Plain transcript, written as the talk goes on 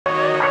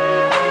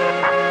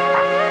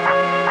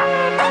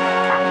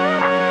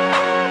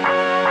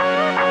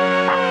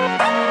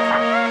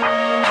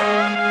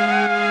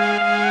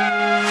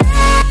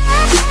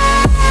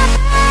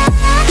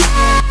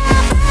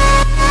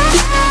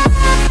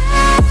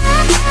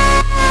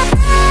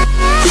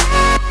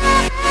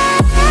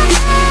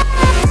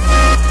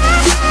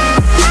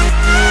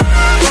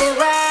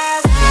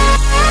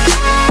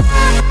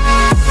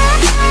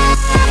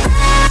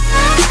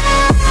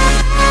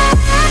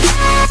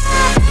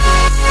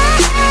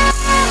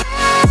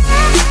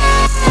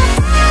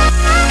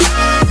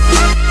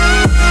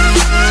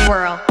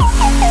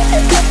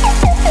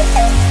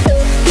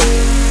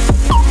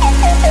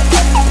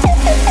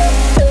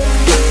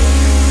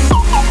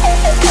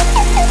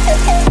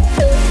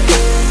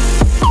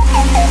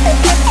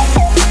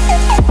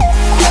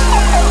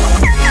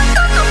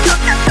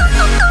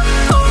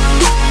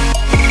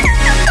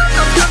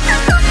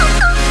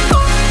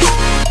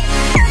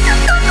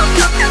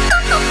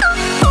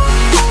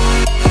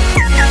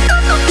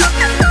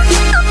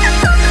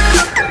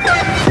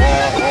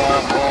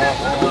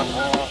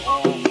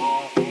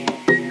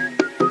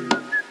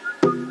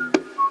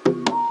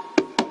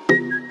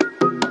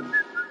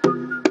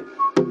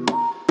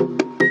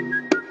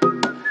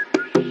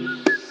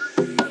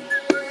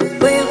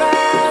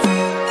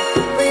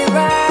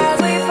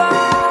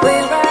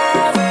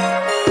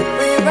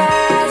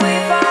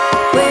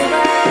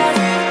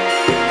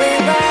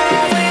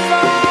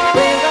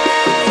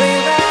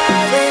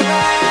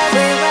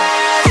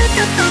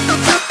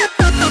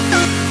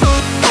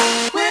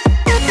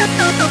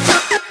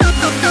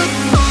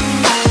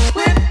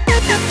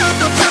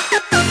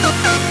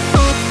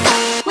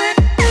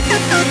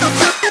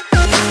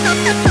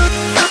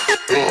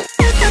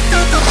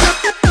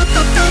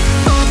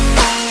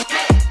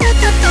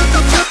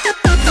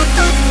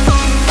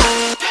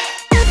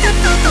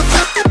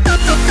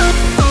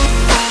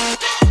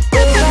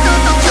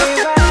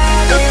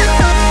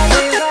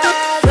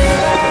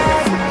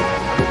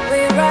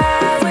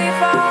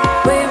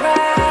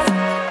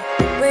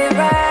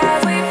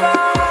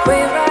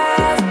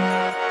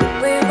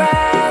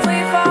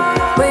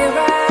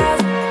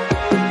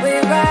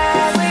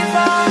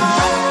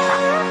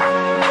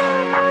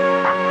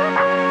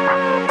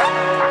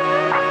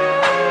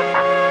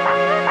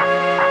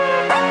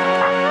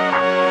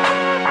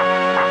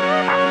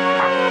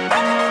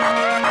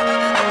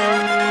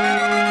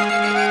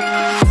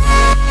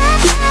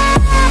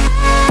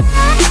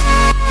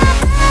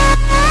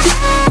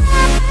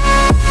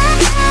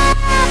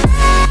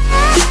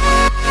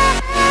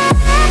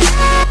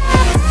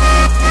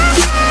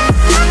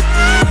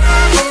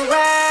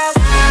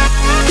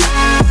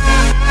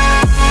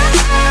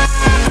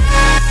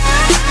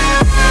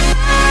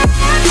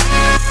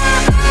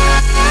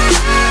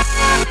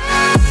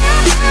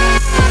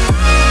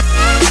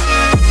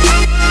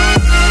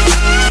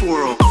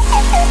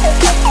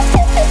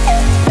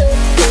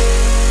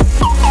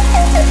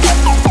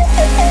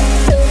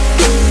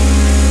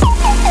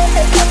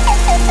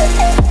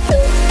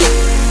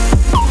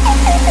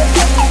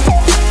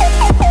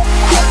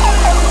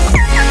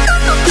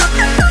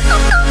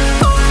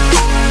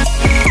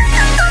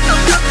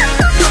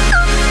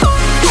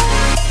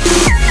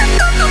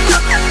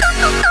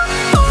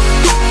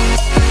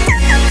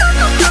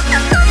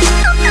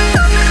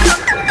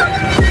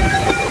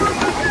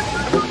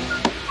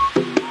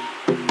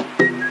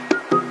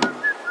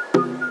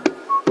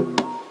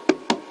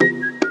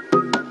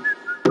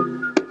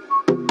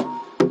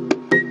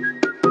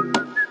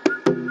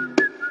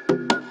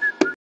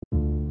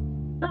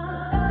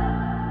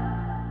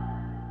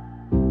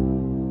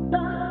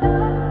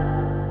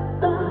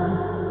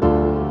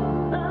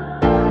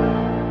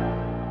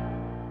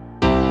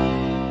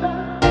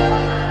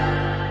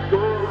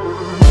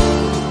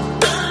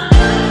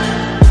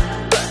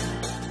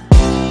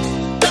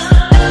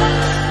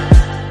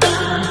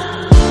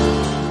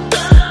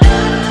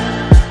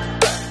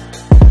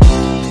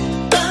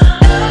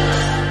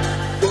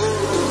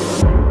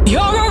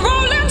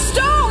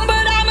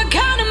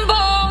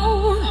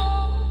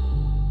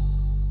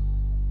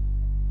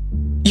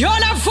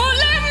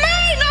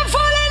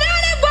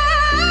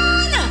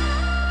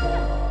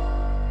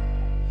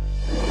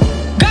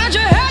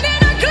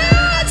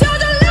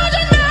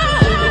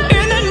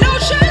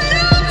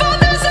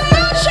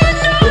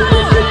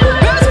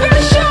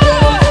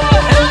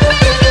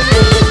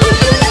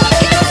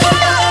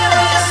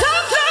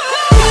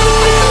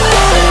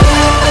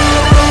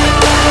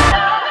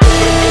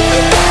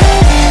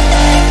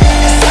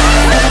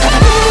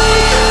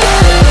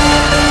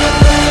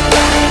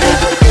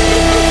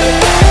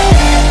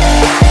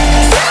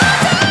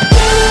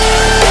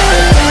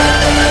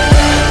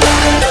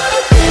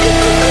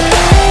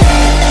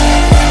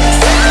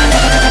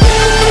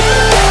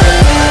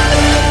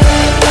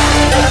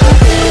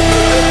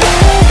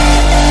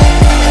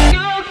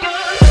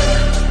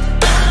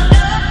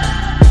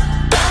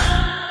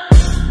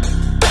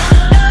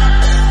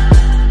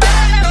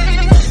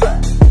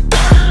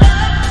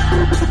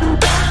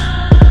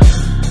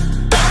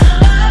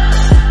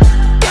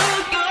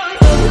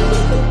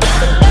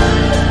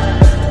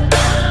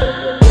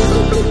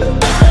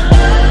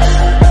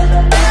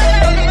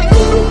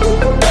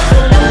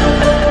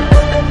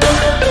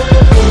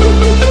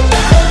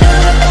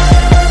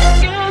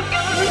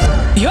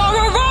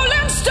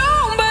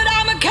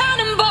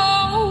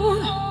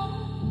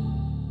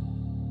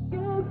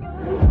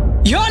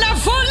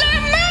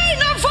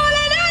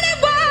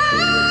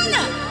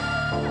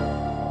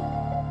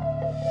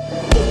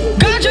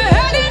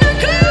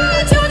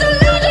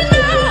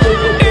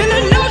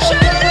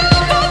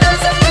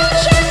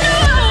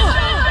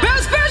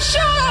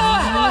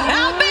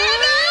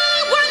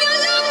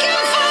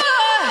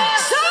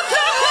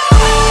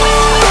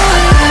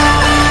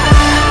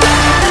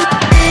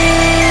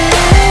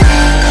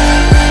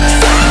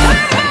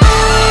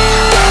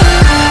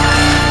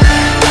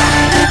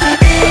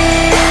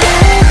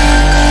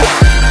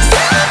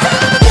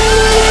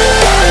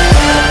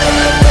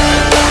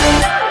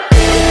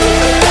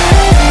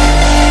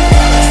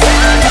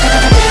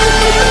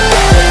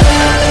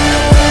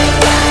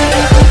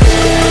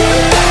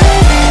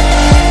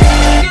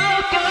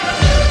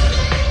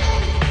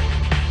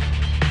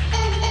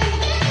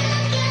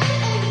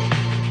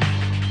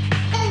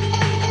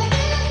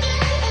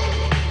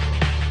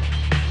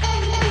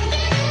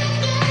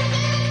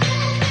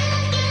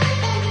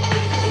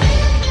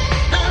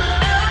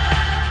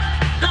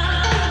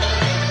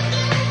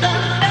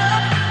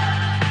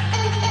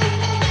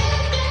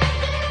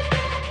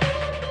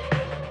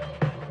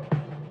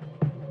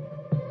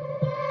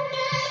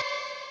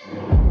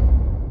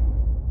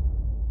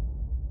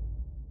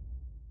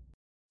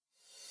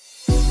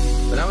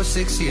was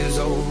 6 years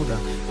old, I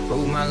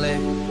broke my leg.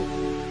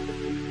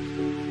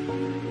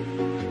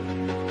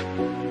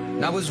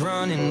 I was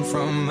running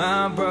from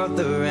my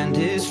brother and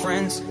his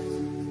friends,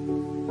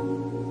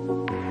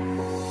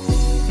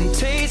 and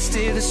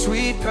tasted the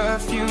sweet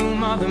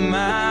perfume of the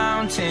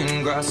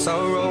mountain grass I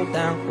rolled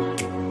down.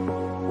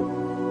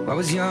 I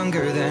was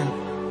younger then.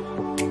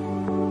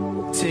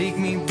 Take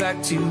me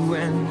back to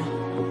when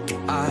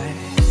I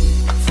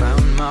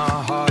found my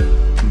heart,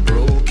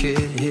 broke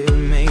it here,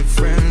 made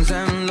friends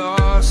and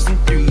lost them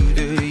through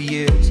the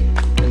years.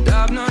 And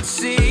I've not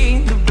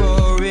seen the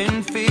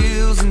boring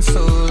fields in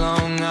so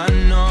long. I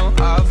know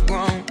I've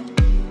grown,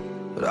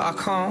 but I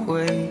can't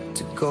wait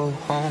to go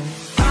home.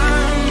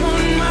 I'm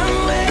on my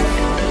way,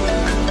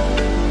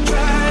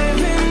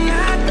 driving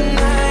at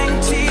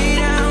 90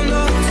 down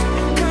those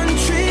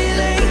country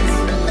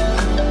lanes,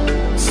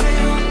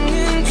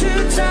 singing to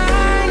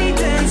Tiny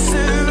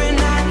Dancer, and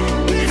I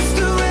miss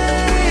the way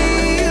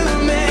you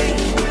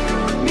make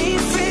me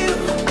feel.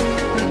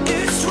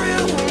 It's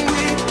real when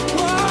we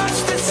watch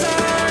the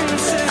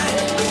sunset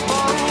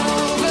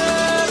over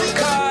the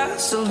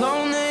castle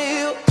on the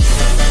hill.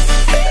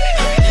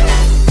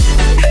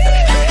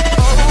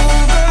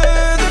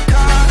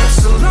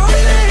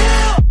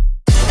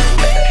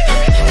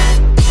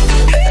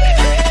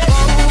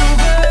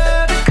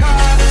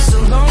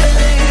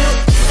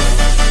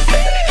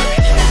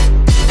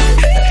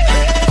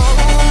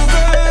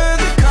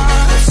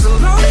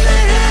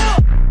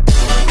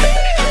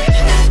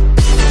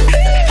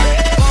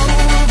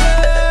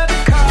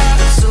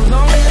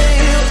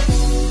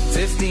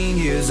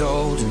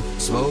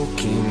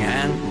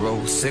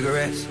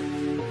 Cigarettes,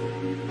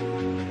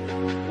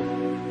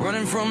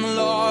 running from the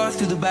law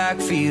through the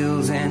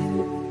backfields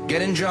and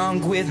getting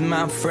drunk with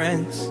my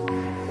friends.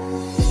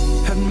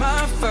 Had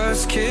my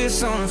first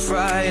kiss on a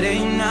Friday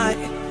night.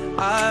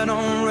 I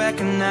don't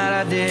reckon that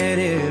I did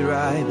it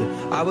right, but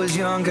I was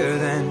younger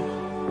then.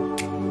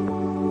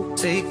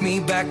 Take me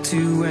back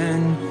to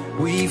when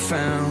we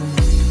found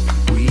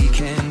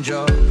weekend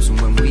jobs, and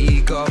when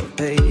we got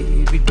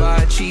paid, we'd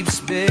buy cheap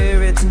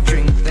spirits and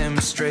drink them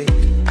straight.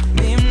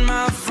 Me and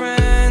my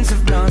friends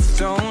have not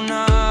thrown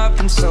up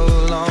in so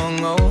long.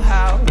 Oh,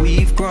 how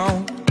we've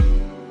grown,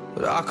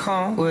 but I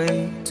can't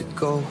wait to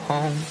go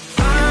home.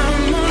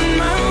 I'm on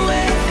my way.